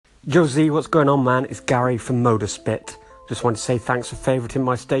Yo Z, what's going on, man? It's Gary from Motorspit. Just wanted to say thanks for favoriting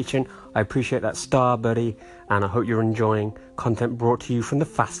my station. I appreciate that star, buddy, and I hope you're enjoying content brought to you from the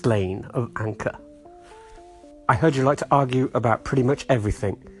fast lane of Anchor. I heard you like to argue about pretty much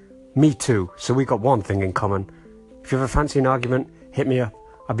everything. Me too, so we got one thing in common. If you ever fancy an argument, hit me up.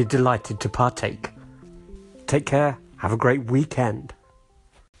 I'd be delighted to partake. Take care, have a great weekend.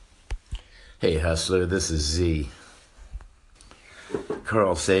 Hey hustler, this is Z.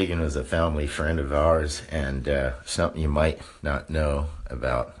 Carl Sagan was a family friend of ours, and something you might not know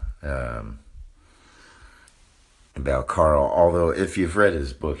about Carl, although if you've read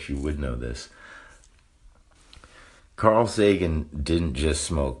his books you would know this. Carl Sagan didn't just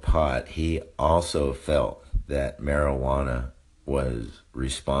smoke pot, he also felt that marijuana was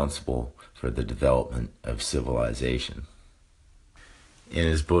responsible for the development of civilization. In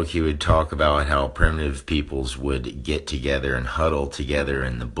his book, he would talk about how primitive peoples would get together and huddle together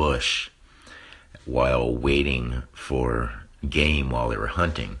in the bush while waiting for game while they were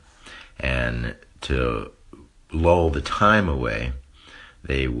hunting. And to lull the time away,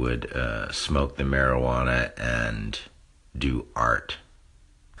 they would smoke the marijuana and do art.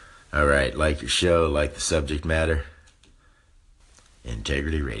 All right, like your show, like the subject matter?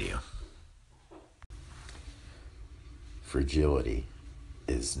 Integrity Radio. Fragility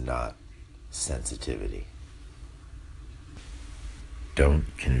is not sensitivity. Don't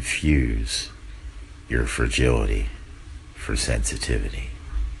confuse your fragility for sensitivity.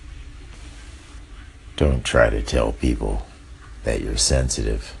 Don't try to tell people that you're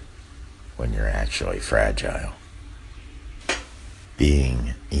sensitive when you're actually fragile.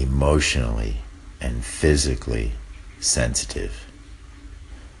 Being emotionally and physically sensitive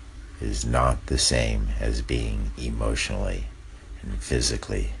is not the same as being emotionally and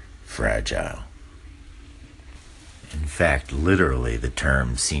physically fragile. In fact, literally, the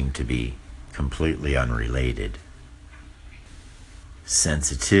terms seem to be completely unrelated.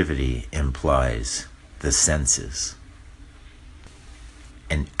 Sensitivity implies the senses,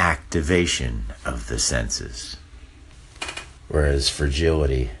 an activation of the senses, whereas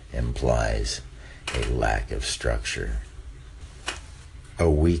fragility implies a lack of structure, a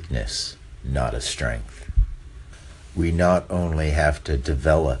weakness, not a strength. We not only have to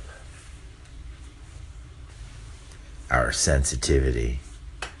develop our sensitivity,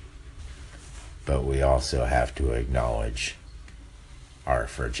 but we also have to acknowledge our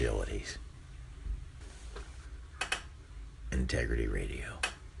fragilities. Integrity Radio.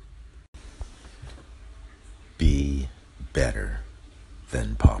 Be better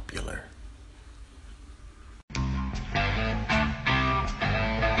than popular.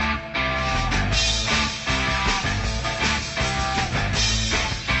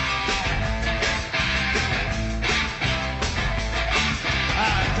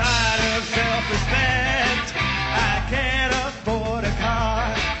 I can't afford a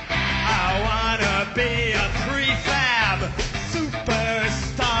car. I wanna be a prefab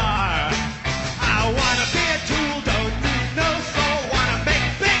superstar. I wanna be a tool, don't need no soul. Wanna make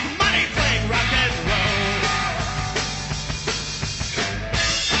big money playing rock and roll.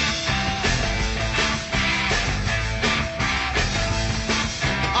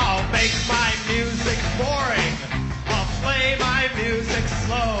 I'll make my music boring. I'll play my music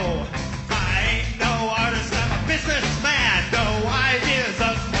slow. Businessman, no ideas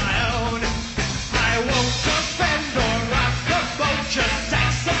of my own. I won't offend or rock the boat, just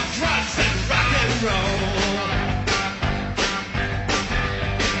sex, some drugs, and rock and roll.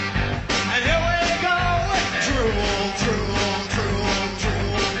 And here we go, drool, drool, drool,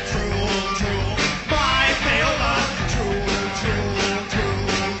 drool, drool, drool. My viola, drool, drool,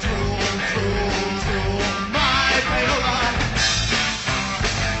 drool, drool, drool, drool. My viola.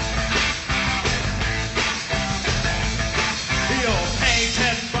 You'll pay $10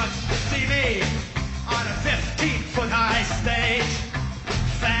 to see me on a 15-foot high stage.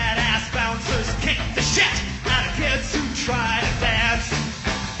 Fat-ass bouncers kick the shit out of kids who try to dance.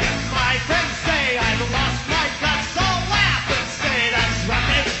 If my friends say I've lost my guts, I'll laugh and say that's rock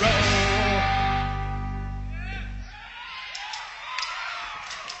and roll.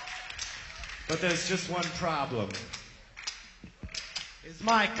 But there's just one problem. Is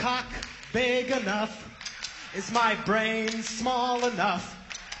my cock big enough? Is my brain small enough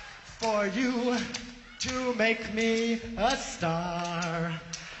for you to make me a star?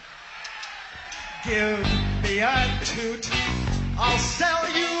 Give me a toot, I'll sell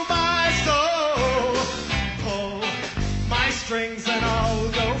you my soul. Pull my strings and I'll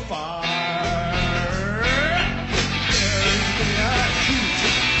go far. Give me a toot,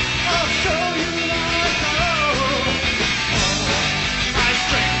 I'll sell you my soul. Pull my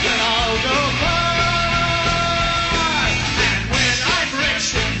strings and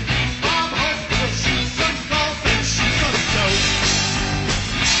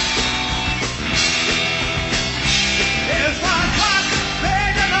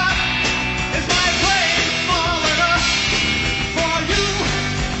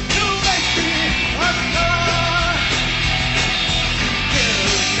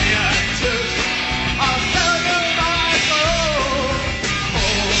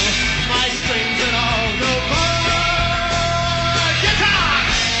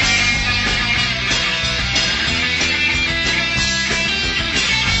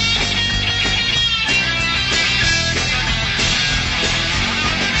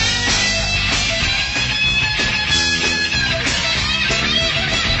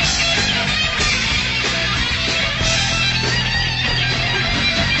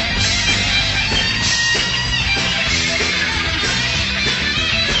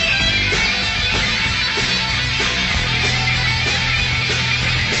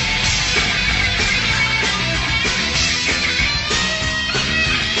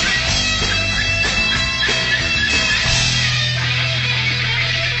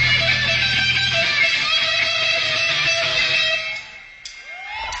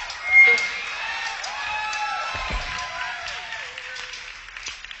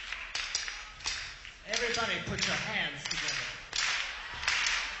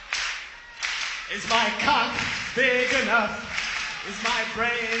Is my cock big enough? Is my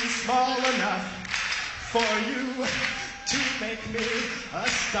brain small enough for you to make me a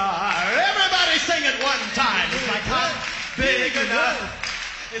star? Everybody sing it one time. Is my cock big enough?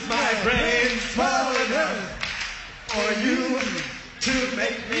 Is my brain small enough for you to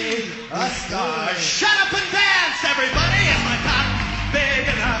make me a star? Shut up and dance, everybody! Is my cock big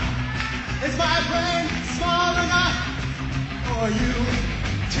enough? Is my brain small enough for you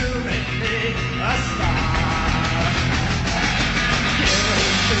to make me a star? Give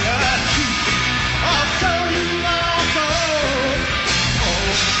me a treat, I'll show you my soul. Oh,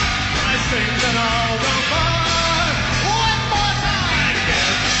 my strings and all go far. One more time,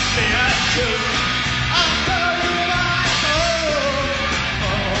 give me a treat, I'll show you my soul.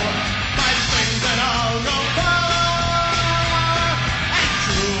 Oh, my strings and all go far. And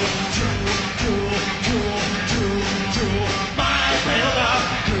drool, drool, drool, drool, drool, drool, my Paola.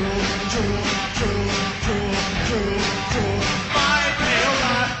 Drool, drool, drool, drool, drool, drool, my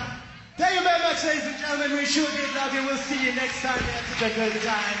Paola. Thank you very much, ladies and gentlemen. We sure did love you. We'll see you next time. We had such a good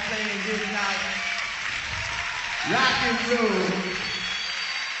time playing here tonight. Rock and roll.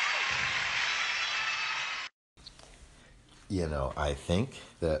 You know, I think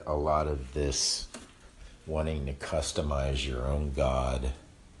that a lot of this wanting to customize your own God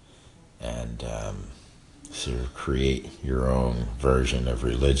and sort of create your own version of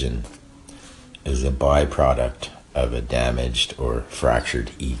religion is a byproduct of a damaged or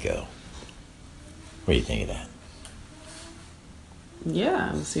fractured ego. What do you think of that?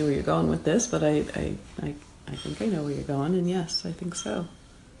 Yeah, I see where you're going with this, but I think I know where you're going, and yes, I think so.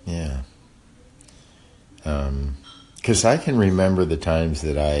 Yeah. Because I can remember the times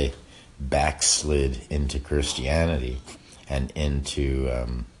that I backslid into Christianity and into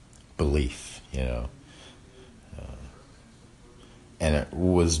belief, you know. And it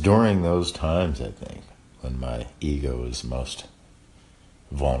was during those times, I think, when my ego was most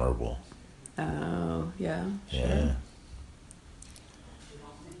vulnerable. Oh, yeah, sure. Yeah.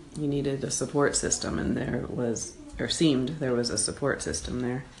 You needed a support system, and there was a support system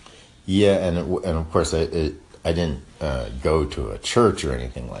there. Yeah, and of course I didn't go to a church or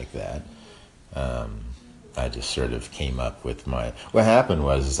anything like that. I just sort of came up with what happened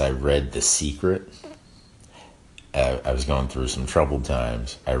was I read The Secret. I was going through some troubled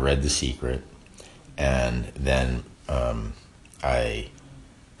times. I read The Secret, and then I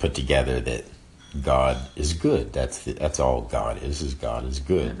put together that God is good. That's all God is God is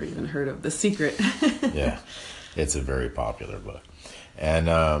good. Never even heard of The Secret. Yeah, it's a very popular book. And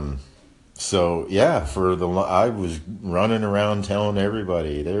so, yeah, I was running around telling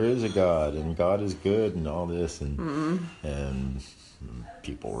everybody there is a God and God is good and all this, and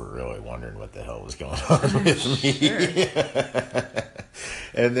people were really wondering what the hell was going on with me.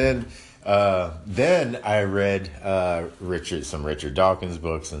 And then I read some Richard Dawkins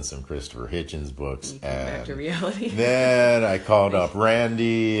books and some Christopher Hitchens books. You came back to reality. Then I called up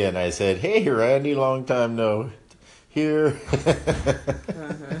Randy and I said, "Hey, Randy, long time no hear."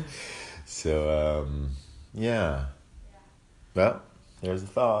 So, yeah. Well, there's a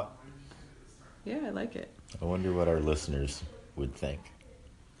thought. Yeah, I like it. I wonder what our listeners would think.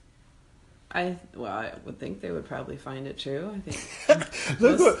 I would think they would probably find it true. I think.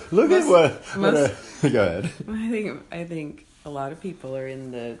 Go ahead. I think a lot of people are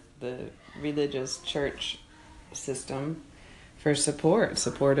in the religious church system for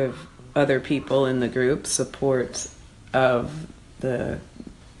support of other people in the group, support of the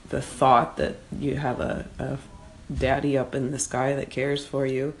thought that you have a daddy up in the sky that cares for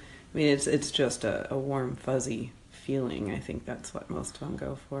you. I mean, it's just a warm, fuzzy feeling. I think that's what most of them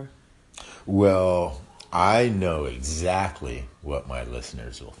go for. Well, I know exactly what my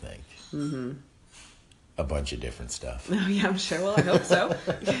listeners will think. Mm-hmm. A bunch of different stuff. Oh, yeah, I'm sure. Well, I hope so.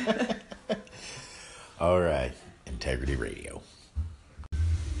 All right. Integrity Radio.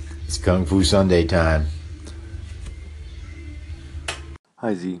 It's Kung Fu Sunday time.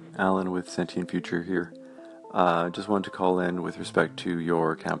 Hi Z, Alan with Sentient Future here. Just wanted to call in with respect to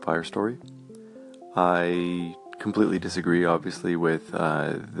your campfire story. I completely disagree, obviously, with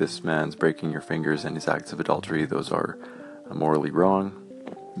this man's breaking your fingers and his acts of adultery. Those are morally wrong.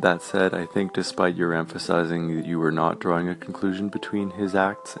 That said, I think despite your emphasizing that you were not drawing a conclusion between his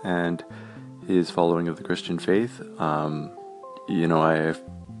acts and his following of the Christian faith, I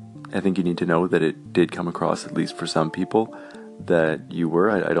think you need to know that it did come across, at least for some people, that you were.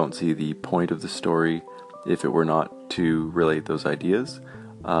 I don't see the point of the story if it were not to relate those ideas.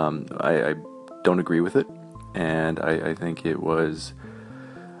 I don't agree with it, and I think it was,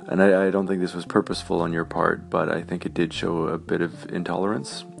 and I don't think this was purposeful on your part, but I think it did show a bit of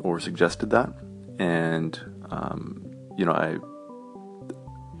intolerance, or suggested that, and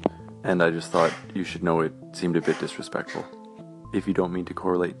I just thought you should know it seemed a bit disrespectful. If you don't mean to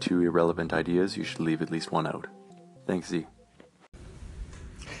correlate two irrelevant ideas, you should leave at least one out. Thanks, Z.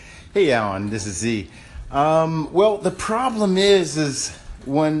 Hey, Alan, this is Z. Well, the problem is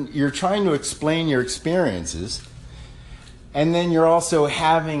when you're trying to explain your experiences, and then you're also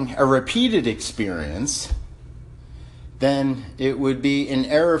having a repeated experience, then it would be an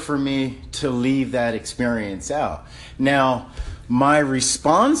error for me to leave that experience out. Now, my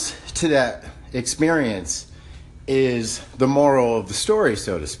response to that experience is the moral of the story,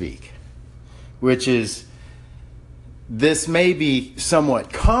 so to speak, which is this may be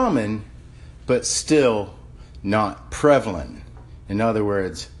somewhat common, but still not prevalent. In other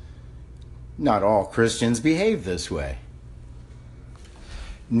words, not all Christians behave this way.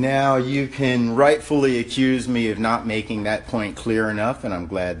 Now, you can rightfully accuse me of not making that point clear enough, and I'm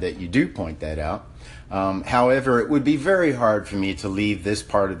glad that you do point that out. However, it would be very hard for me to leave this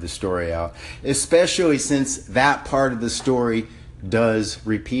part of the story out, especially since that part of the story does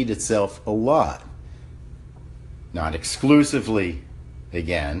repeat itself a lot. Not exclusively,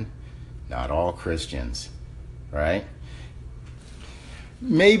 again, not all Christians, right?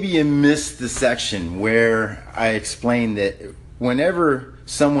 Maybe you missed the section where I explained that whenever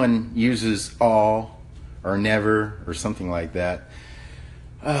someone uses all or never or something like that,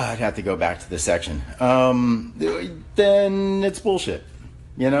 I'd have to go back to the section. Then it's bullshit,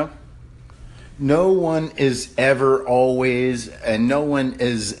 you know? No one is ever always, and no one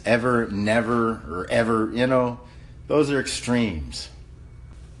is ever never or ever, you know? Those are extremes.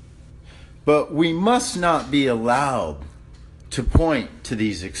 But we must not be allowed to point to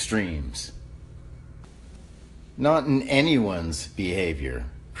these extremes. Not in anyone's behavior,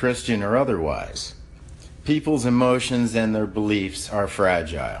 Christian or otherwise. People's emotions and their beliefs are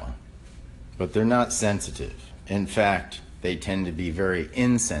fragile, but they're not sensitive. In fact, they tend to be very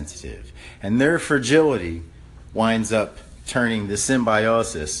insensitive. And their fragility winds up turning the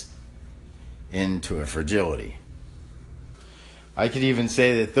symbiosis into a fragility. I could even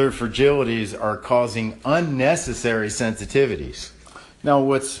say that their fragilities are causing unnecessary sensitivities. Now,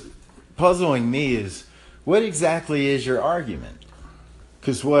 what's puzzling me is, what exactly is your argument?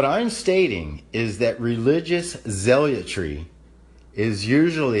 Because what I'm stating is that religious zealotry is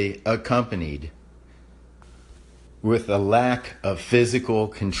usually accompanied with a lack of physical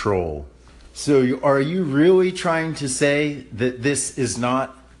control. So are you really trying to say that this is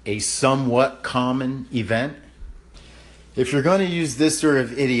not a somewhat common event? If you're going to use this sort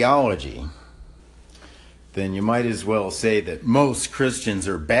of ideology, then you might as well say that most Christians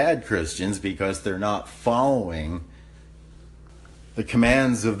are bad Christians because they're not following the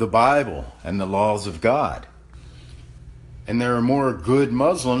commands of the Bible and the laws of God. And there are more good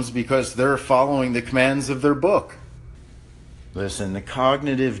Muslims because they're following the commands of their book. Listen, the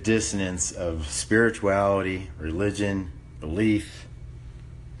cognitive dissonance of spirituality, religion, belief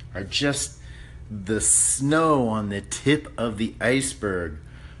are just the snow on the tip of the iceberg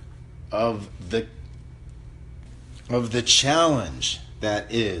of the challenge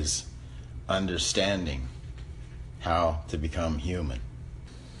that is understanding how to become human.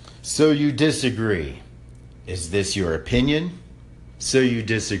 So you disagree. Is this your opinion? So you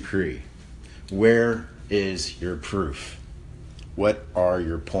disagree. Where is your proof? What are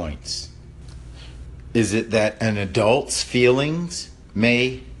your points? Is it that an adult's feelings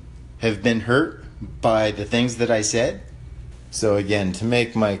may have been hurt by the things that I said? So again, to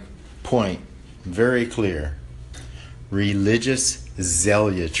make my point very clear, religious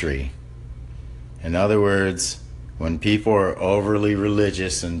zealotry. In other words, when people are overly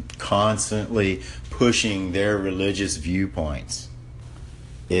religious and constantly pushing their religious viewpoints,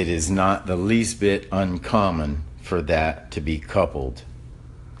 it is not the least bit uncommon for that to be coupled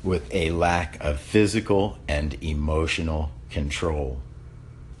with a lack of physical and emotional control.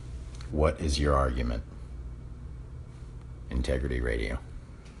 What is your argument? Integrity Radio.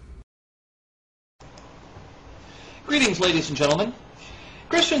 Greetings, ladies and gentlemen.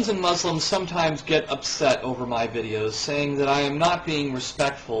 Christians and Muslims sometimes get upset over my videos, saying that I am not being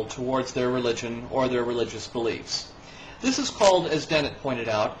respectful towards their religion or their religious beliefs. This is called, as Dennett pointed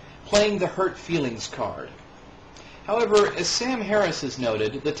out, playing the hurt feelings card. However, as Sam Harris has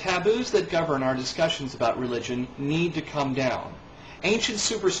noted, the taboos that govern our discussions about religion need to come down. Ancient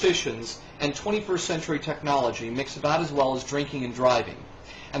superstitions and 21st century technology mix about as well as drinking and driving,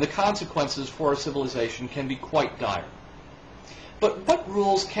 and the consequences for our civilization can be quite dire. But what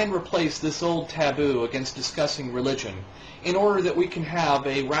rules can replace this old taboo against discussing religion in order that we can have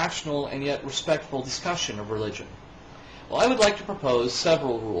a rational and yet respectful discussion of religion? Well, I would like to propose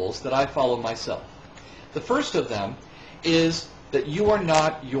several rules that I follow myself. The first of them is that you are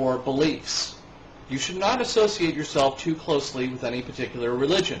not your beliefs. You should not associate yourself too closely with any particular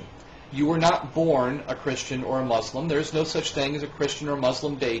religion. You were not born a Christian or a Muslim. There's no such thing as a Christian or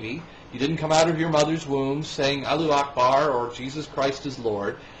Muslim baby. You didn't come out of your mother's womb saying Allahu Akbar or Jesus Christ is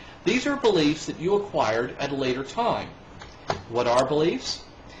Lord. These are beliefs that you acquired at a later time. What are beliefs?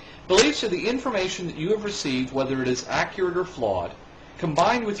 Beliefs are the information that you have received, whether it is accurate or flawed,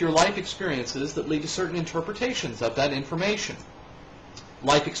 combined with your life experiences that lead to certain interpretations of that information.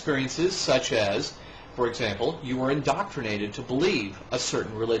 Life experiences such as, for example, you were indoctrinated to believe a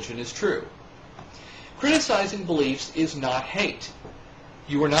certain religion is true. Criticizing beliefs is not hate.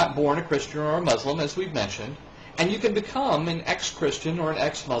 You were not born a Christian or a Muslim, as we've mentioned, and you can become an ex-Christian or an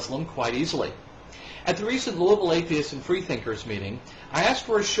ex-Muslim quite easily. At the recent Louisville Atheists and Freethinkers meeting, I asked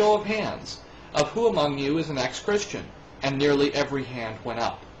for a show of hands of who among you is an ex-Christian, and nearly every hand went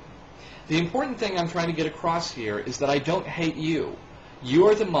up. The important thing I'm trying to get across here is that I don't hate you. You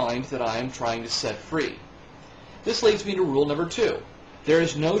are the mind that I am trying to set free. This leads me to rule number 2. There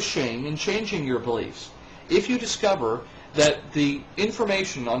is no shame in changing your beliefs. If you discover that the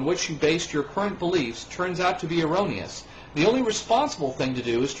information on which you based your current beliefs turns out to be erroneous, the only responsible thing to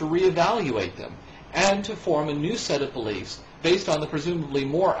do is to reevaluate them and to form a new set of beliefs based on the presumably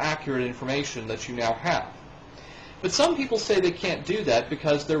more accurate information that you now have. But some people say they can't do that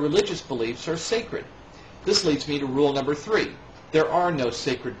because their religious beliefs are sacred. This leads me to rule number 3. There are no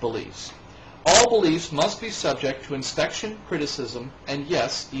sacred beliefs. All beliefs must be subject to inspection, criticism, and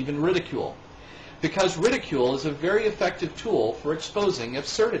yes, even ridicule, because ridicule is a very effective tool for exposing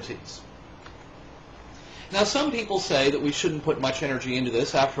absurdities. Now, some people say that we shouldn't put much energy into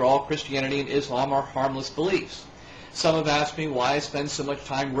this. After all, Christianity and Islam are harmless beliefs. Some have asked me why I spend so much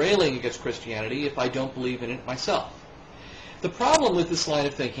time railing against Christianity if I don't believe in it myself. The problem with this line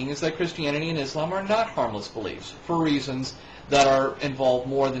of thinking is that Christianity and Islam are not harmless beliefs for reasons that are involved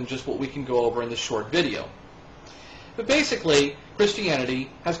more than just what we can go over in this short video. But basically, Christianity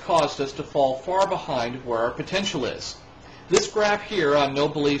has caused us to fall far behind where our potential is. This graph here on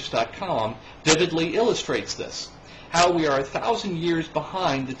nobeliefs.com vividly illustrates this, how we are 1,000 years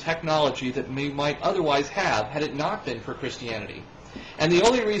behind the technology that we might otherwise have had it not been for Christianity. And the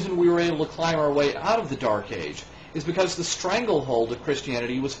only reason we were able to climb our way out of the Dark Age is because the stranglehold of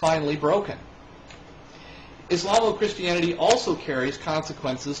Christianity was finally broken. Islamo-Christianity also carries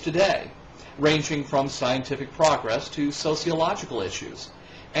consequences today, ranging from scientific progress to sociological issues,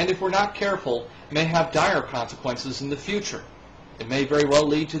 and if we're not careful, may have dire consequences in the future. It may very well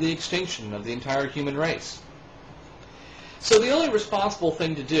lead to the extinction of the entire human race. So the only responsible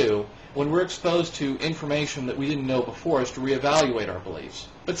thing to do when we're exposed to information that we didn't know before is to reevaluate our beliefs.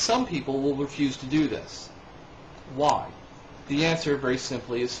 But some people will refuse to do this. Why? The answer, very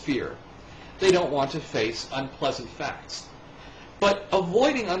simply, is fear. They don't want to face unpleasant facts. But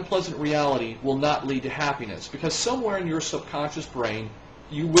avoiding unpleasant reality will not lead to happiness, because somewhere in your subconscious brain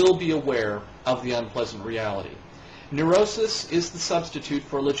you will be aware of the unpleasant reality. Neurosis is the substitute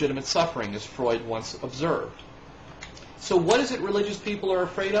for legitimate suffering, as Freud once observed. So what is it religious people are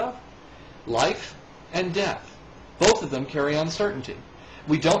afraid of? Life and death. Both of them carry uncertainty.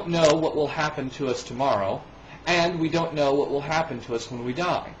 We don't know what will happen to us tomorrow, and we don't know what will happen to us when we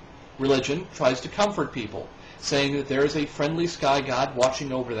die. Religion tries to comfort people, saying that there is a friendly sky god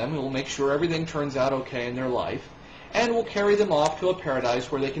watching over them who will make sure everything turns out okay in their life, and will carry them off to a paradise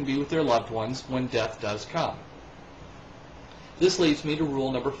where they can be with their loved ones when death does come. This leads me to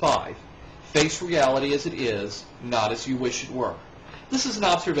rule number 5. Face reality as it is, not as you wish it were. This is an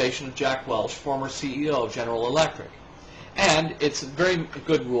observation of Jack Welch, former CEO of General Electric, and it's a very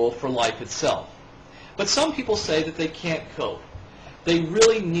good rule for life itself. But some people say that they can't cope. They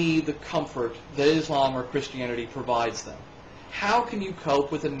really need the comfort that Islam or Christianity provides them. How can you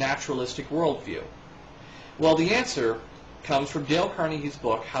cope with a naturalistic worldview? Well, the answer comes from Dale Carnegie's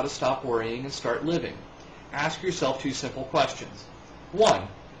book, How to Stop Worrying and Start Living. Ask yourself 2 simple questions. 1,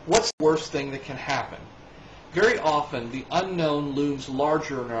 what's the worst thing that can happen? Very often, the unknown looms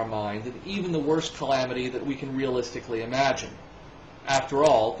larger in our mind than even the worst calamity that we can realistically imagine. After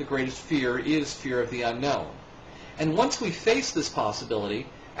all, the greatest fear is fear of the unknown. And once we face this possibility,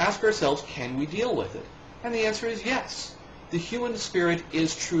 ask ourselves, can we deal with it? And the answer is yes. The human spirit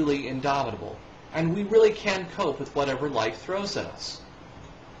is truly indomitable, and we really can cope with whatever life throws at us.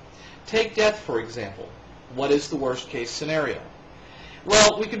 Take death, for example. What is the worst case scenario?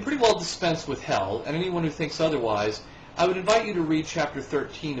 Well, we can pretty well dispense with hell, and anyone who thinks otherwise, I would invite you to read chapter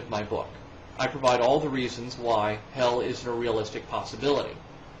 13 of my book. I provide all the reasons why hell isn't a realistic possibility.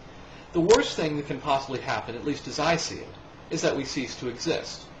 The worst thing that can possibly happen, at least as I see it, is that we cease to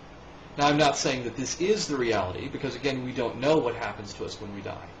exist. Now, I'm not saying that this is the reality, because again, we don't know what happens to us when we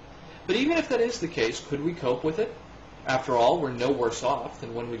die. But even if that is the case, could we cope with it? After all, we're no worse off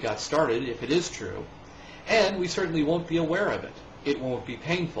than when we got started, if it is true. And we certainly won't be aware of it. It won't be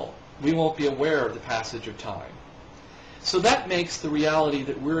painful. We won't be aware of the passage of time. So that makes the reality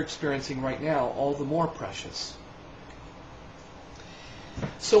that we're experiencing right now all the more precious.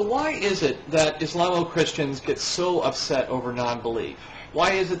 So why is it that Islamo-Christians get so upset over non-belief?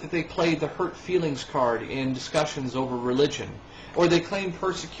 Why is it that they play the hurt feelings card in discussions over religion? Or they claim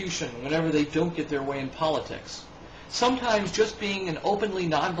persecution whenever they don't get their way in politics? Sometimes just being an openly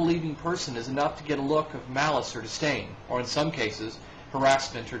non-believing person is enough to get a look of malice or disdain, or in some cases,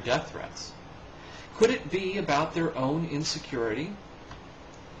 harassment or death threats. Could it be about their own insecurity?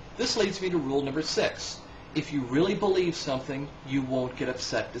 This leads me to rule number 6. If you really believe something, you won't get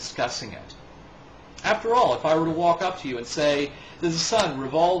upset discussing it. After all, if I were to walk up to you and say that the sun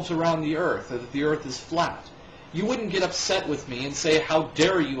revolves around the earth, or that the earth is flat, you wouldn't get upset with me and say, how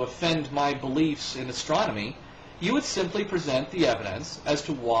dare you offend my beliefs in astronomy. You would simply present the evidence as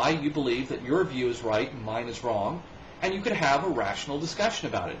to why you believe that your view is right and mine is wrong, and you could have a rational discussion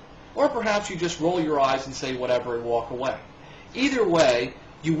about it. Or perhaps you just roll your eyes and say whatever and walk away. Either way,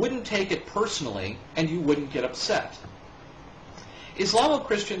 you wouldn't take it personally and you wouldn't get upset.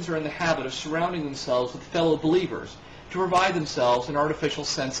 Islamo-Christians are in the habit of surrounding themselves with fellow believers to provide themselves an artificial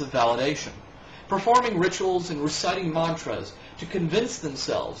sense of validation, performing rituals and reciting mantras to convince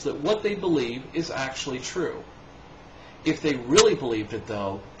themselves that what they believe is actually true. If they really believed it,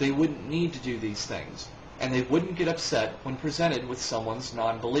 though, they wouldn't need to do these things, and they wouldn't get upset when presented with someone's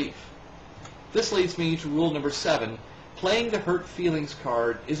non-belief. This leads me to rule number 7. Playing the hurt feelings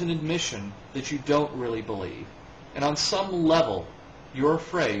card is an admission that you don't really believe, and on some level, you're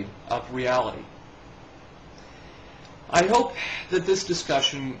afraid of reality. I hope that this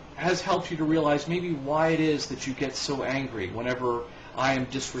discussion has helped you to realize maybe why it is that you get so angry whenever I am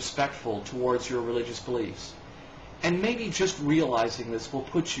disrespectful towards your religious beliefs. And maybe just realizing this will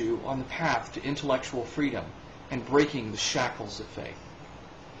put you on the path to intellectual freedom and breaking the shackles of faith.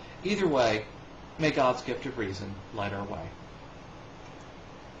 Either way, may God's gift of reason light our way.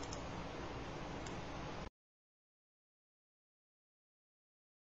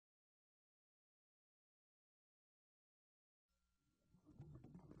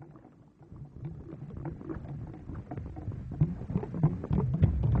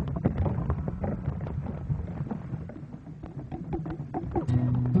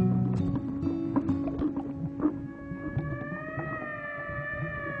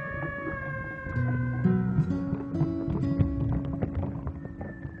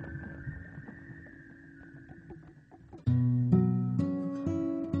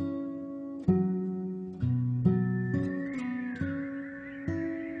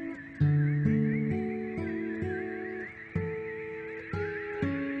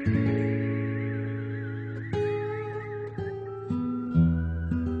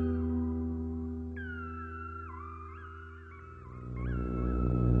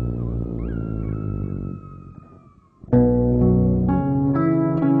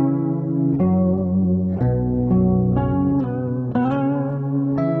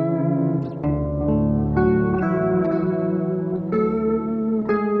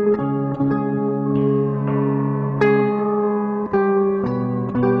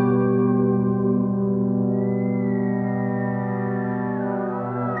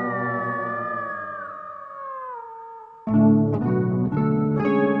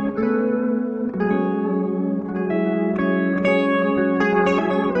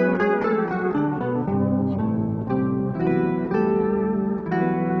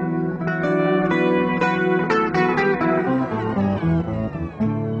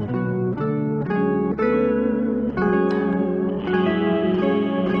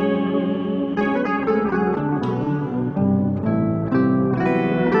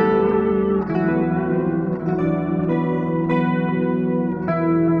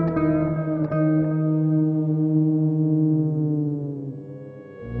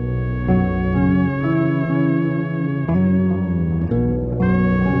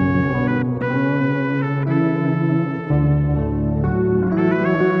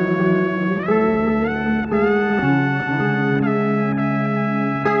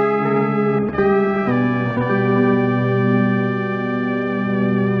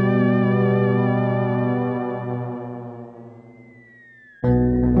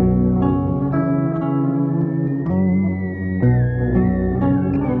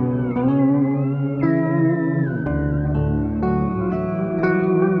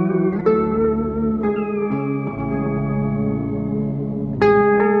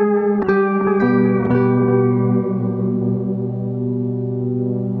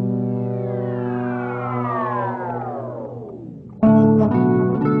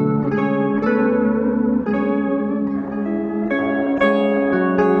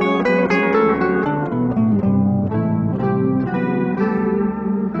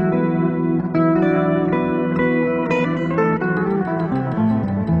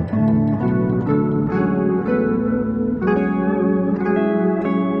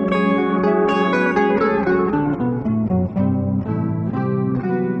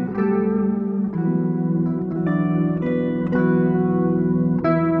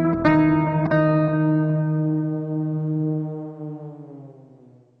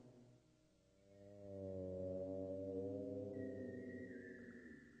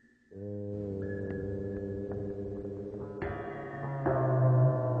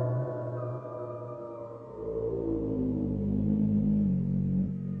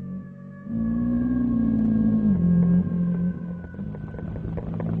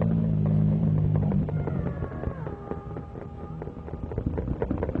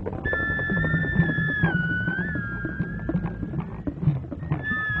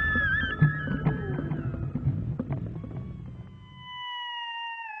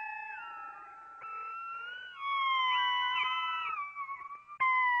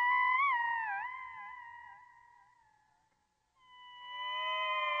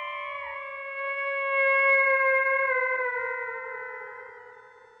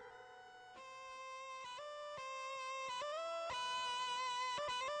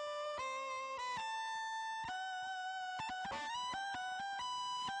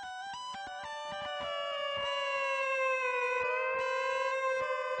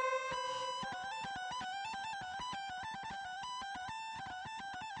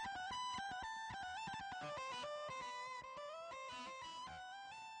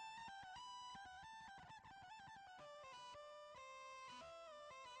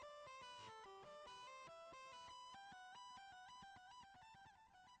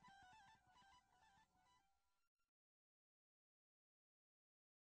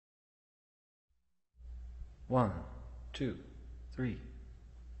 1, 2, 3.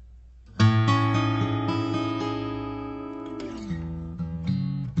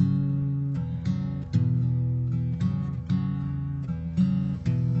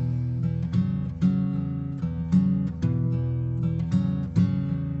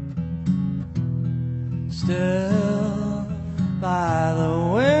 Still by the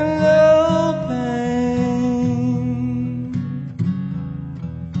window pane,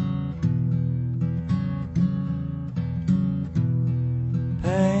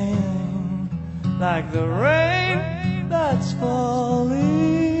 pain like the rain that's falling.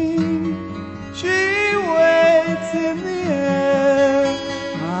 She waits in the air,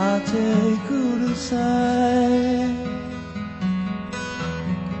 I'll take her to side.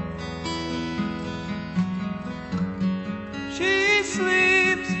 She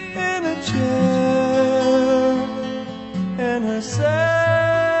sleeps in a chair in her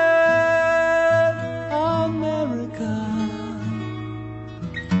sad America.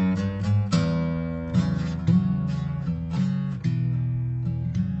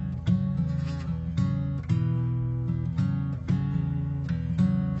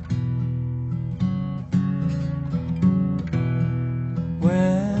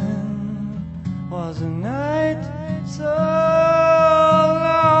 When was the night so long?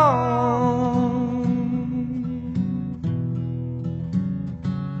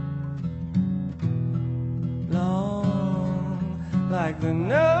 Long like the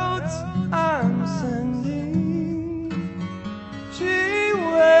notes I'm sending. She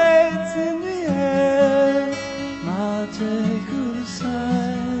waits in the air, I'll take her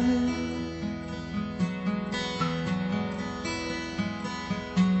aside.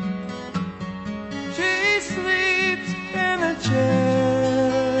 She sleeps in a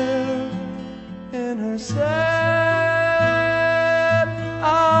chair in her sad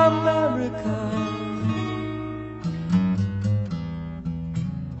America.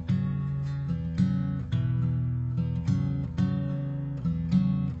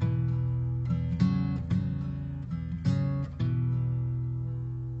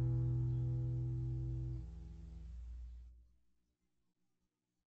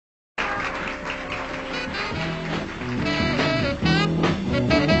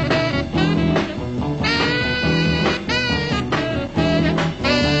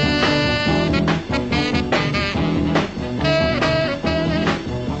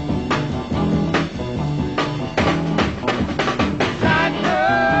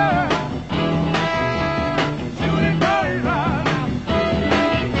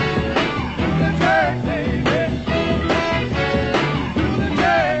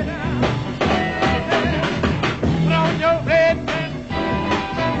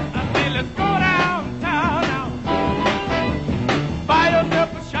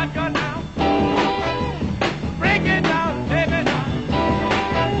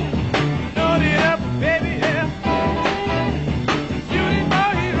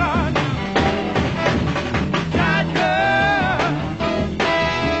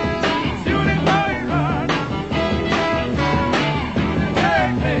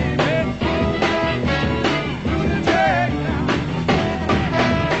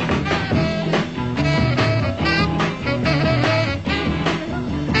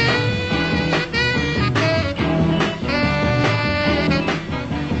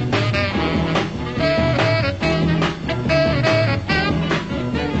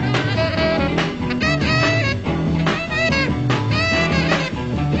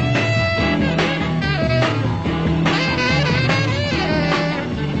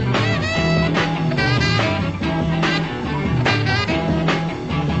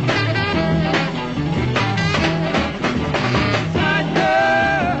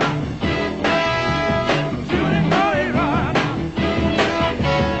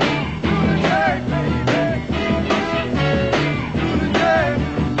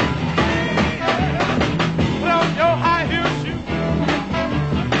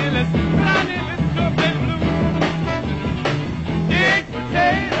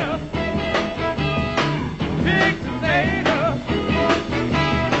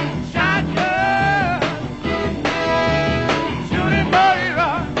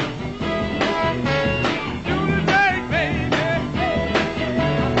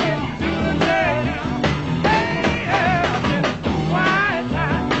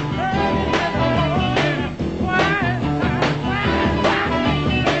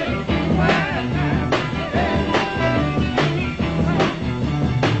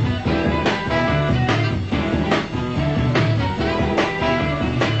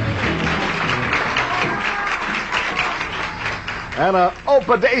 And an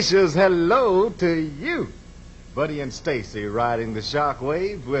audacious hello to you. Buddy and Stacy riding the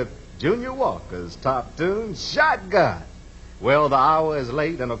shockwave with Junior Walker's top tune, Shotgun. Well, the hour is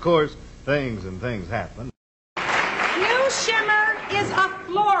late, and of course, things happen. New Shimmer is a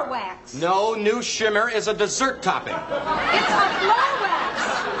floor wax. No, New Shimmer is a dessert topping. It's a floor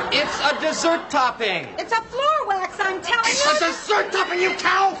wax. It's a dessert topping. It's a floor wax, I'm telling you. It's a dessert topping, you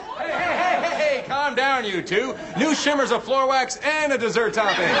cow! Hey, calm down, you two. New Shimmer's a floor wax and a dessert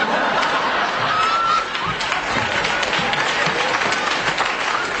topping.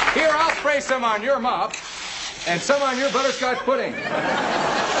 Here, I'll spray some on your mop and some on your butterscotch pudding.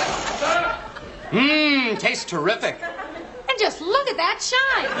 Tastes terrific. And just look at that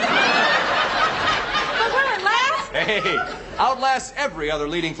shine. But will it last? Hey, outlasts every other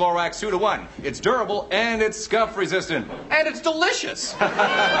leading floor wax 2-to-1. It's durable and it's scuff resistant. And it's delicious.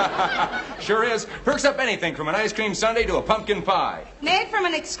 Sure is. Perks up anything from an ice cream sundae to a pumpkin pie. Made from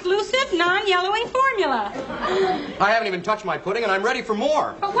an exclusive non-yellowing formula. I haven't even touched my pudding and I'm ready for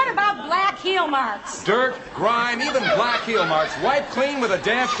more. But what about black heel marks? Dirt, grime, even black heel marks wiped clean with a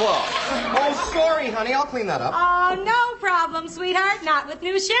damp cloth. Oh, sorry, honey. I'll clean that up. Oh, no problem, sweetheart. Not with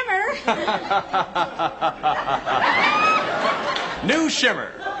New Shimmer. New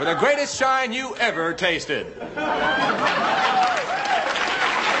Shimmer, for the greatest shine you ever tasted.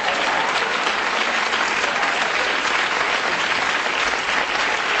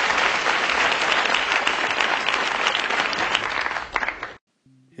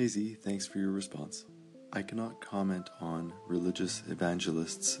 Hazy, thanks for your response. I cannot comment on religious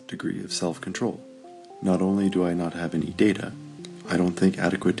evangelists' degree of self-control. Not only do I not have any data, I don't think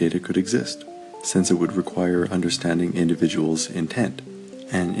adequate data could exist, since it would require understanding individuals' intent,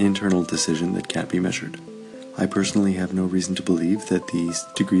 an internal decision that can't be measured. I personally have no reason to believe that the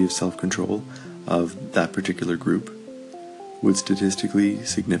degree of self-control of that particular group would statistically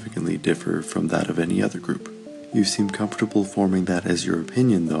significantly differ from that of any other group. You seem comfortable forming that as your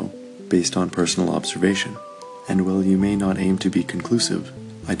opinion, though, based on personal observation. And while you may not aim to be conclusive,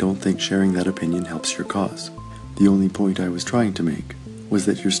 I don't think sharing that opinion helps your cause. The only point I was trying to make was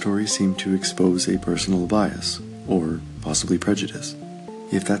that your story seemed to expose a personal bias, or possibly prejudice.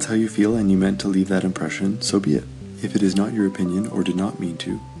 If that's how you feel and you meant to leave that impression, so be it. If it is not your opinion or did not mean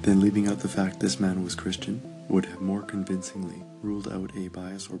to, then leaving out the fact this man was Christian would have more convincingly ruled out a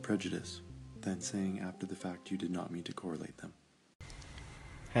bias or prejudice than saying after the fact you did not mean to correlate them.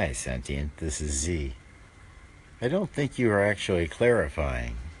 Hi, Sentient. This is Z. I don't think you are actually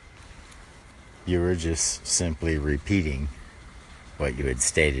clarifying. You were just simply repeating what you had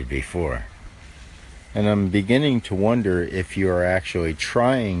stated before. And I'm beginning to wonder if you are actually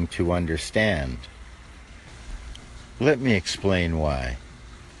trying to understand. Let me explain why.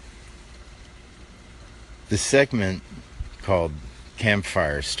 The segment called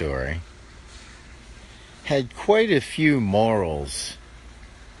Campfire Story had quite a few morals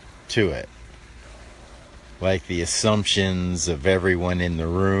to it, like the assumptions of everyone in the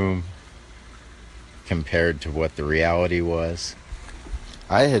room compared to what the reality was.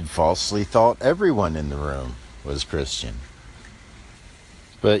 I had falsely thought everyone in the room was Christian,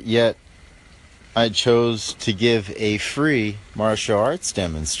 but yet I chose to give a free martial arts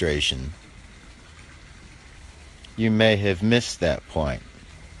demonstration. You may have missed that point.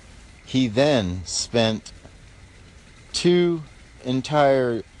 He then spent 2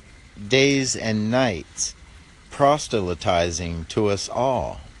 entire days and nights proselytizing to us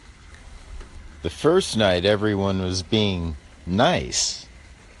all. The first night everyone was being nice.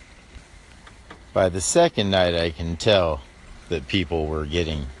 By the second night I can tell that people were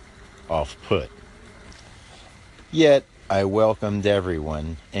getting off put. Yet I welcomed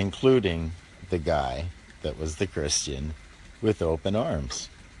everyone, including the guy that was the Christian, with open arms.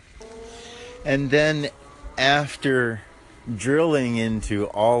 And then after drilling into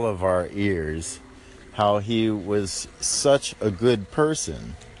all of our ears how he was such a good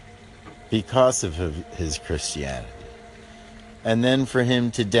person because of his Christianity, and then for him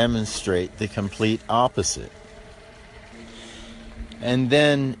to demonstrate the complete opposite. And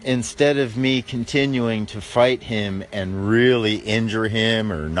then instead of me continuing to fight him and really injure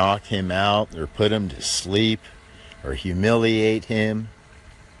him or knock him out or put him to sleep or humiliate him,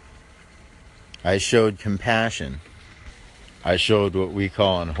 I showed compassion. I showed what we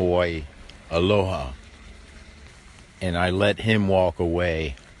call in Hawaii, aloha. And I let him walk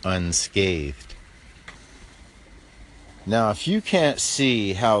away unscathed. Now, if you can't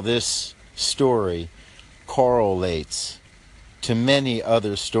see how this story correlates to many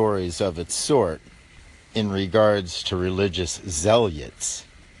other stories of its sort in regards to religious zealots,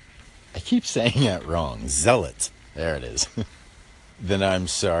 I keep saying that wrong, zealots, there it is. then I'm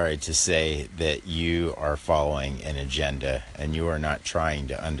sorry to say that you are following an agenda and you are not trying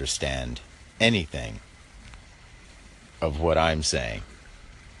to understand anything of what I'm saying.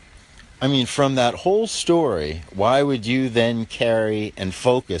 I mean, from that whole story, why would you then carry and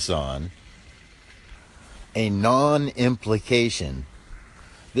focus on a non-implication?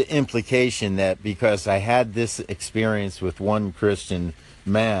 The implication that because I had this experience with one Christian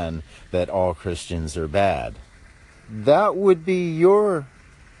man, that all Christians are bad. That would be your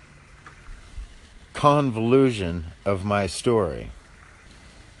convolution of my story.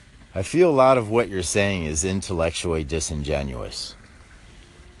 I feel a lot of what you're saying is intellectually disingenuous.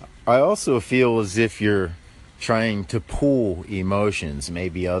 I also feel as if you're trying to pool emotions,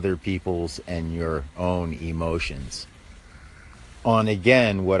 maybe other people's and your own emotions, on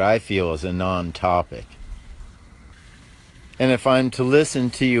again what I feel is a non-topic. And if I'm to listen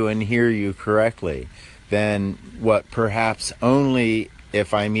to you and hear you correctly, then what perhaps only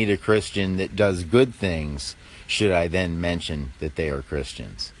if I meet a Christian that does good things should I then mention that they are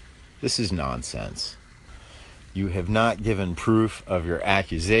Christians. This is nonsense. You have not given proof of your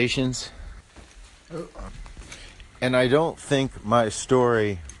accusations. And I don't think my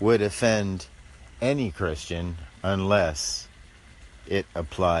story would offend any Christian unless it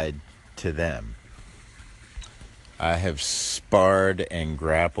applied to them. I have sparred and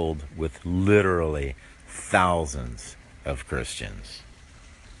grappled with literally thousands of Christians.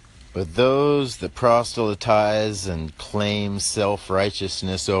 But those that proselytize and claim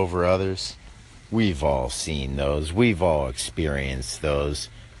self-righteousness over others, we've all seen those. We've all experienced those.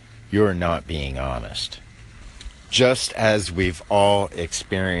 You're not being honest. Just as we've all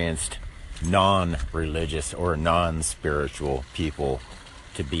experienced non-religious or non-spiritual people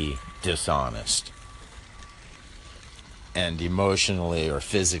to be dishonest and emotionally or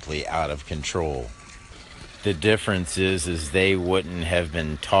physically out of control. The difference is they wouldn't have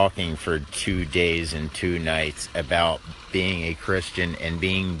been talking for 2 days and 2 nights about being a Christian and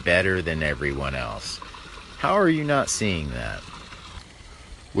being better than everyone else. How are you not seeing that?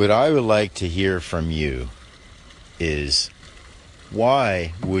 What I would like to hear from you is,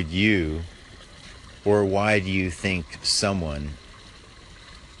 why would you, or why do you think someone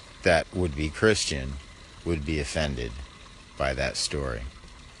that would be Christian would be offended by that story?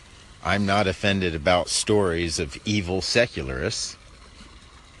 I'm not offended about stories of evil secularists.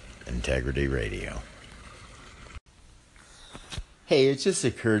 Integrity Radio. Hey, it just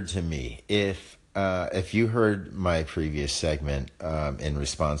occurred to me, if you heard my previous segment in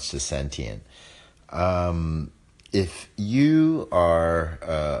response to Sentient, if you are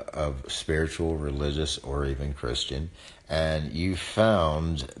of spiritual, religious, or even Christian, and you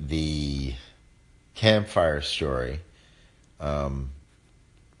found the campfire story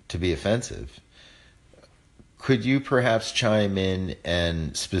to be offensive, could you perhaps chime in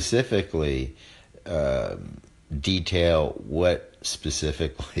and specifically detail what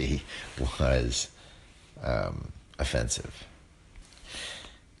specifically was offensive?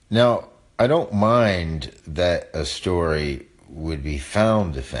 Now, I don't mind that a story would be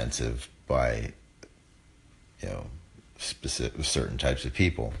found offensive by, certain types of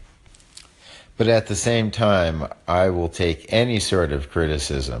people. But at the same time, I will take any sort of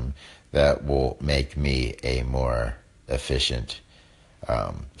criticism that will make me a more efficient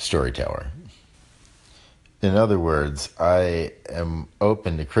storyteller. In other words, I am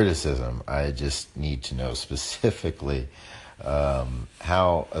open to criticism. I just need to know specifically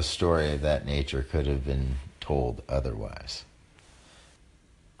how a story of that nature could have been told otherwise.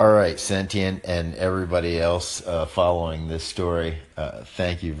 All right, Sentient and everybody else following this story,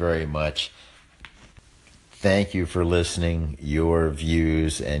 thank you very much. Thank you for listening. Your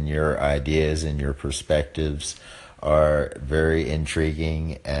views and your ideas and your perspectives are very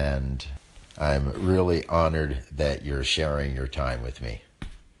intriguing, and I'm really honored that you're sharing your time with me.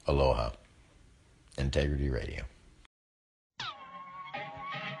 Aloha. Integrity Radio.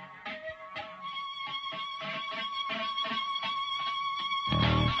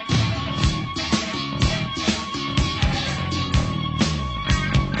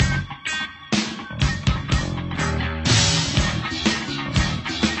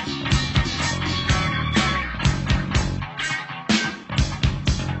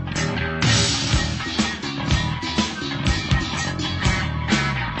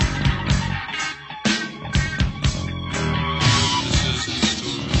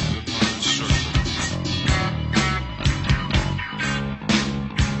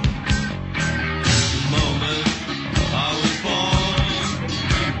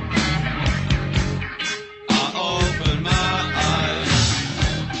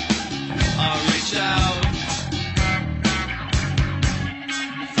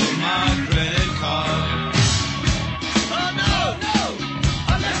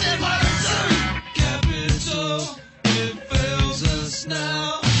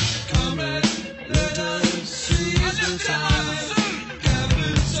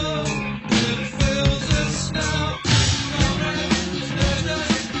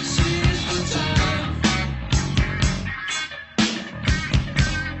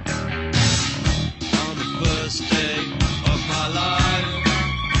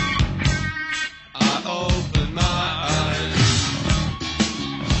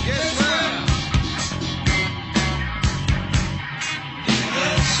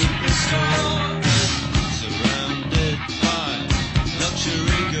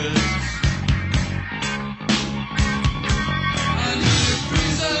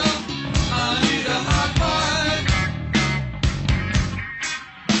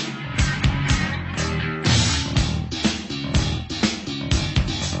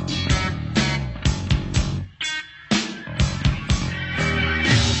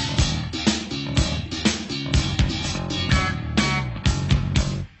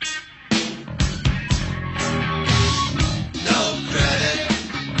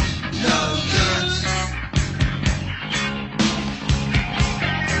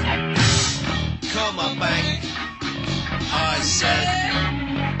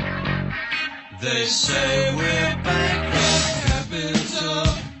 They say we're bankrupt capital.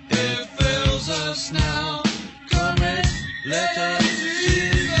 It fails us now. Comrades, let us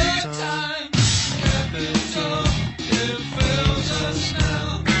seize the time. Capital, it fails us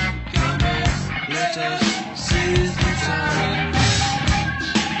now. Comrades, let us seize the time.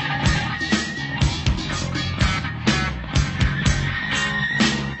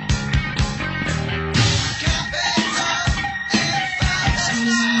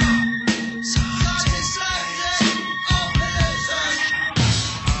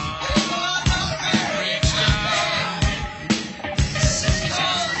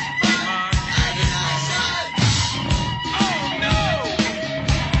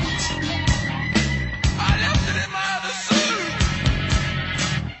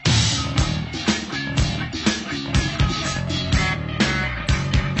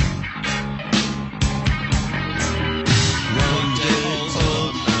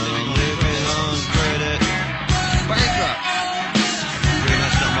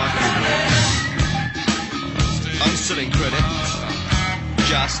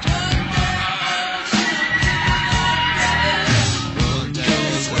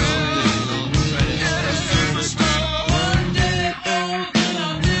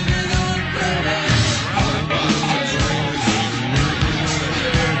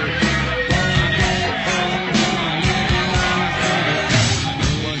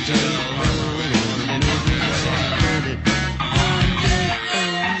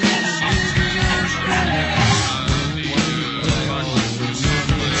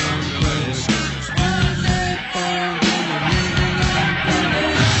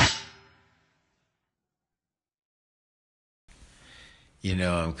 You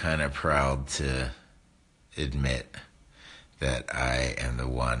know, I'm kind of proud to admit that I am the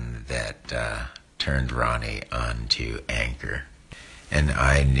one that turned Ronnie onto Anchor. And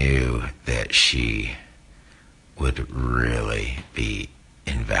I knew that she would really be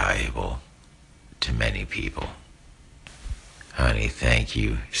invaluable to many people. Honey, thank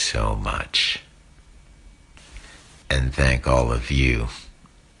you so much. And thank all of you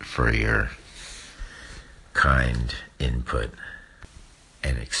for your kind input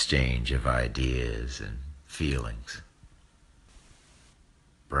and exchange of ideas and feelings.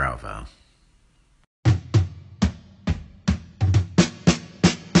 Bravo.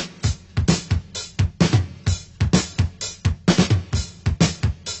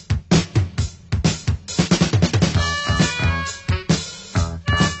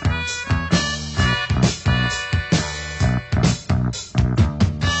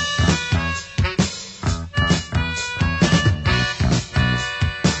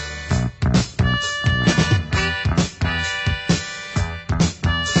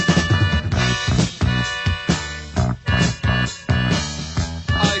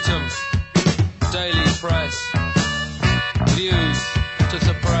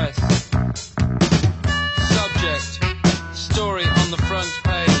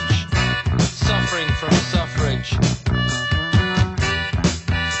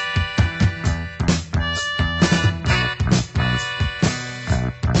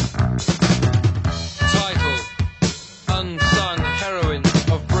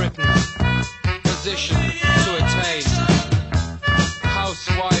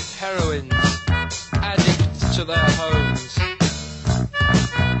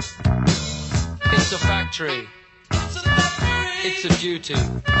 It's a duty.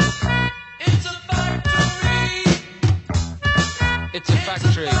 It's a factory. It's a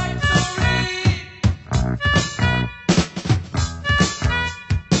factory.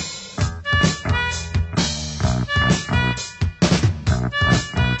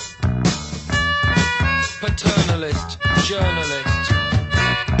 Paternalist, journalist.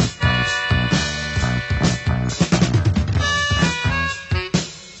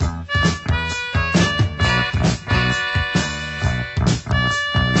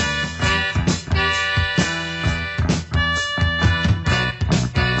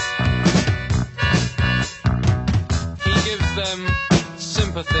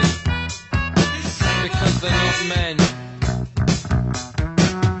 sympathy, because they're not men.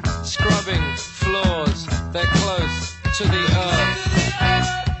 Scrubbing floors, they're close to the earth.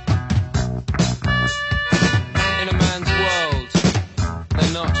 In a man's world,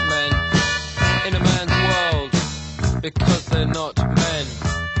 they're not men. In a man's world, because they're not men.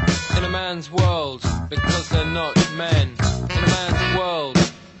 In a man's world, because they're not men. In a man's world,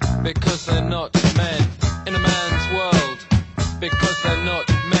 because they're not men. In a man's world, because they're not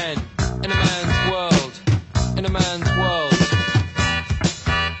men. In a man's world, in a man's world.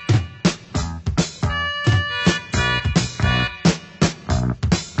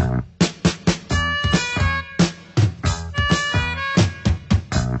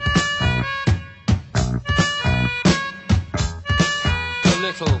 A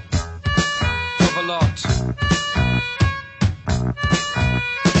little of a lot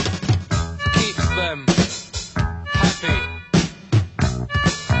keeps them happy.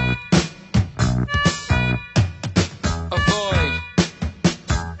 Avoid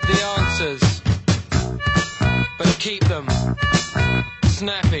the answers, but keep them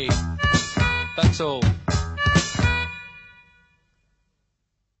snappy. That's all.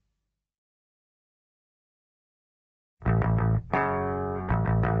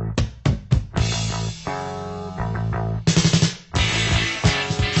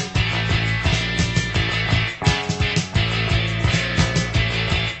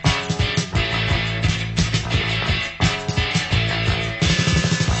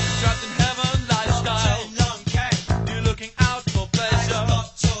 Trapped in heaven lifestyle. You're looking out for pleasure.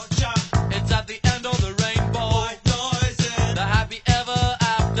 It's at the end of the rainbow. The happy ever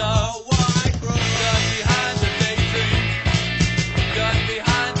after. Got behind the daydream. Got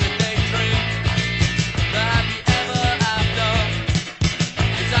behind the daydream. The happy ever after.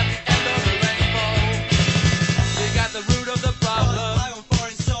 It's at the end of the rainbow. You got the root of the problem.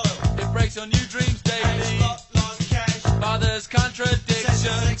 It breaks your new dreams daily. Father's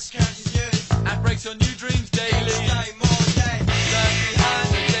contradictions and breaks your new dreams daily. Got behind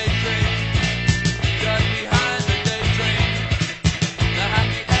the daydream. Got behind the daydream. The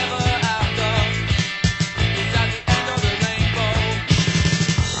happy ever after is at the end of the rainbow.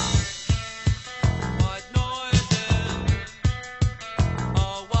 White noises, a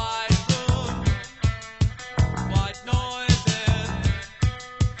white room. White noises,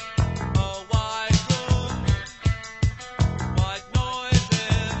 a white room. White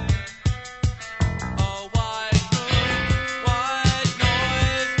noises, a white room. White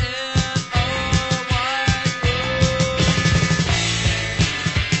noise in a white room.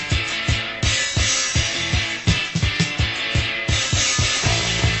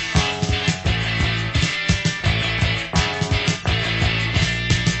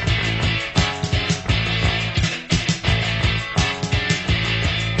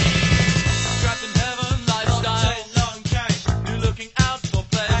 Trapped in heaven lifestyle. You're looking out for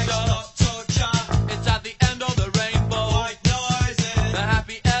pleasure. It's at the end of the rainbow. The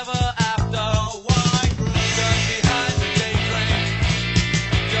happy ever after. Got behind the daydream.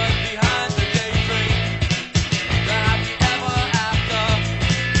 Got behind the daydream. The happy ever after.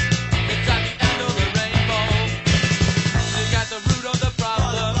 It's at the end of the rainbow. You got the root of the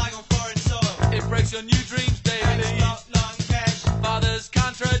problem. It breaks your new dreams daily. Father's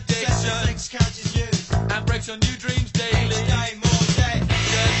contradictions and breaks your new dreams daily. Got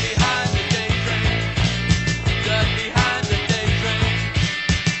behind the daydream. Got behind the daydream.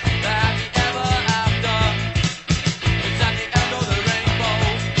 The happy ever after. It's at the end of the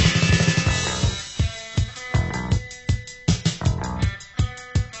rainbow.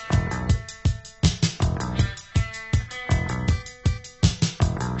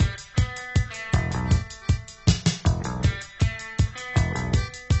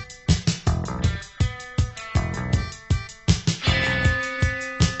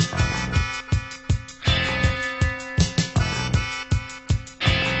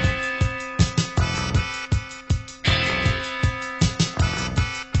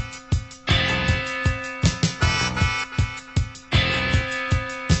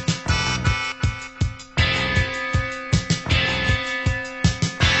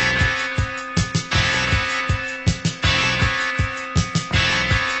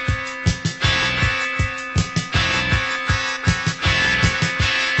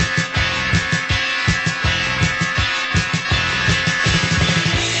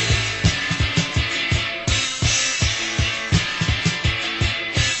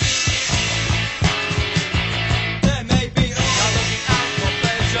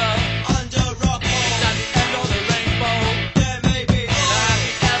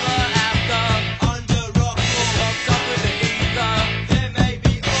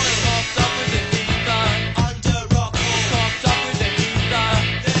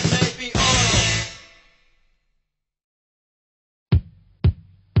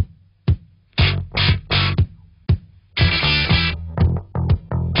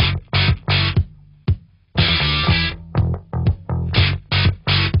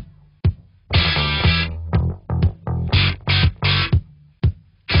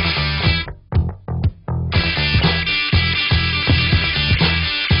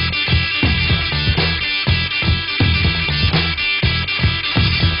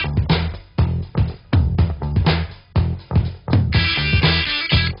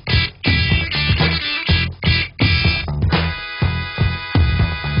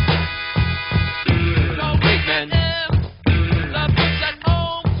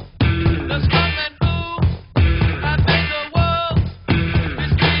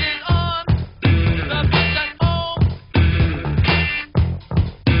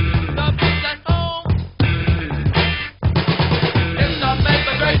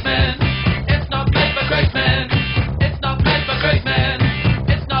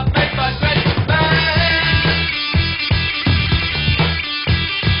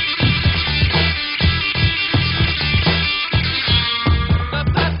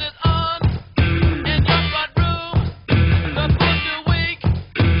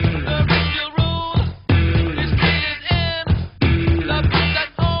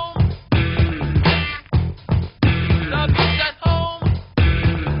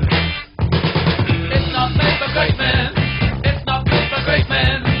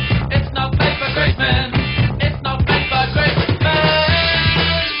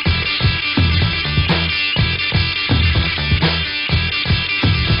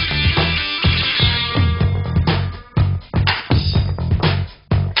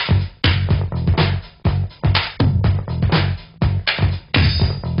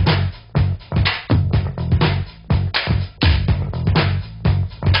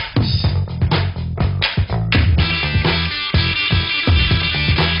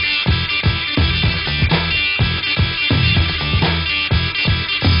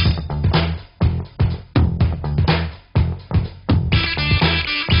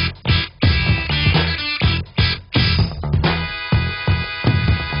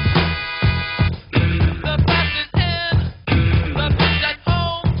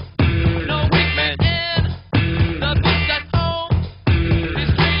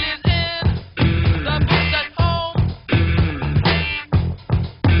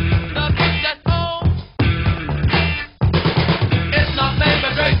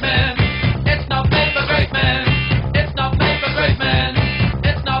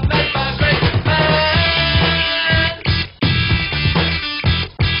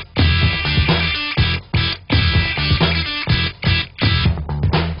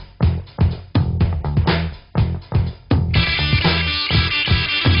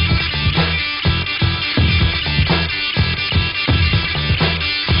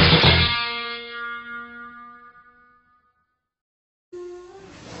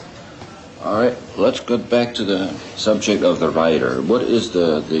 All right, let's get back to the subject of the writer. What is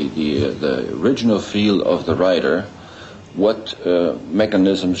the original field of the writer? What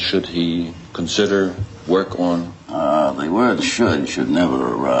mechanisms should he consider, work on? The word should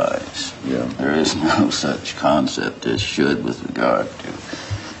never arise. Yeah. There is no such concept as should with regard to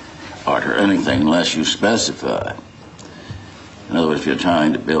art or anything unless you specify. In other words, if you're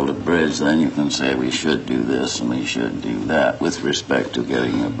trying to build a bridge, then you can say we should do this and we should do that with respect to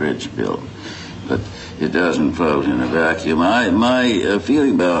getting a bridge built. But it doesn't float in a vacuum. My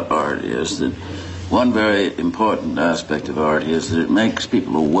feeling about art is that one very important aspect of art is that it makes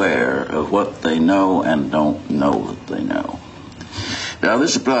people aware of what they know and don't know that they know. Now,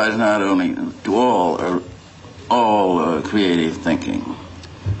 this applies not only to all creative thinking.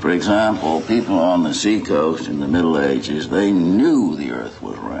 For example, people on the seacoast in the Middle Ages, they knew the earth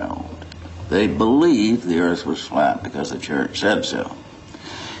was round. They believed the earth was flat because the church said so.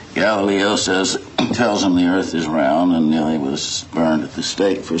 Galileo tells them the earth is round, and he was burned at the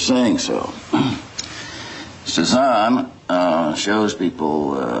stake for saying so. Cézanne shows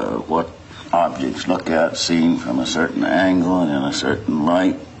people what objects look at seen from a certain angle and in a certain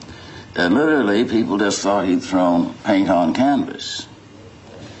light. And literally, people just thought he'd thrown paint on canvas.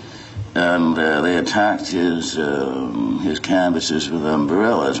 And they attacked his canvases with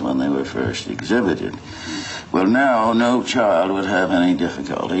umbrellas when they were first exhibited. Well, now no child would have any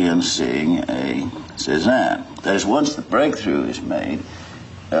difficulty in seeing a Cézanne. That is, once the breakthrough is made,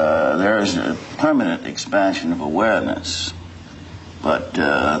 there is a permanent expansion of awareness. But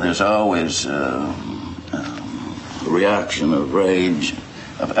there's always a reaction of rage,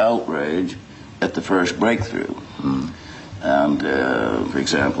 of outrage, at the first breakthrough. Mm. And, for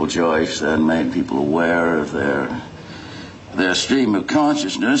example, Joyce then made people aware of their stream of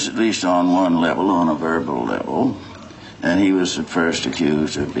consciousness, at least on one level, on a verbal level. And he was at first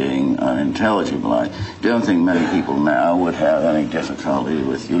accused of being unintelligible. I don't think many people now would have any difficulty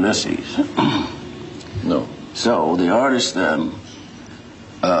with Ulysses. No. So the artist then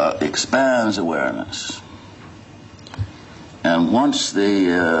expands awareness. And once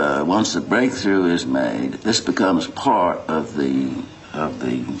the breakthrough is made, this becomes part of the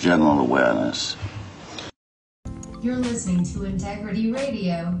general awareness. You're listening to Integrity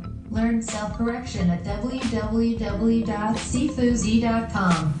Radio. Learn self-correction at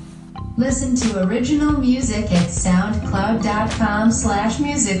www.cfuzi.com. Listen to original music at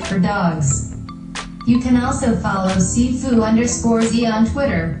soundcloud.com/music for dogs. You can also follow Sifu_Z on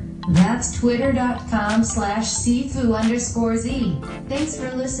Twitter. That's twitter.com/Sifu_Z. Thanks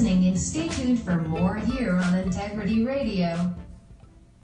for listening and stay tuned for more here on Integrity Radio.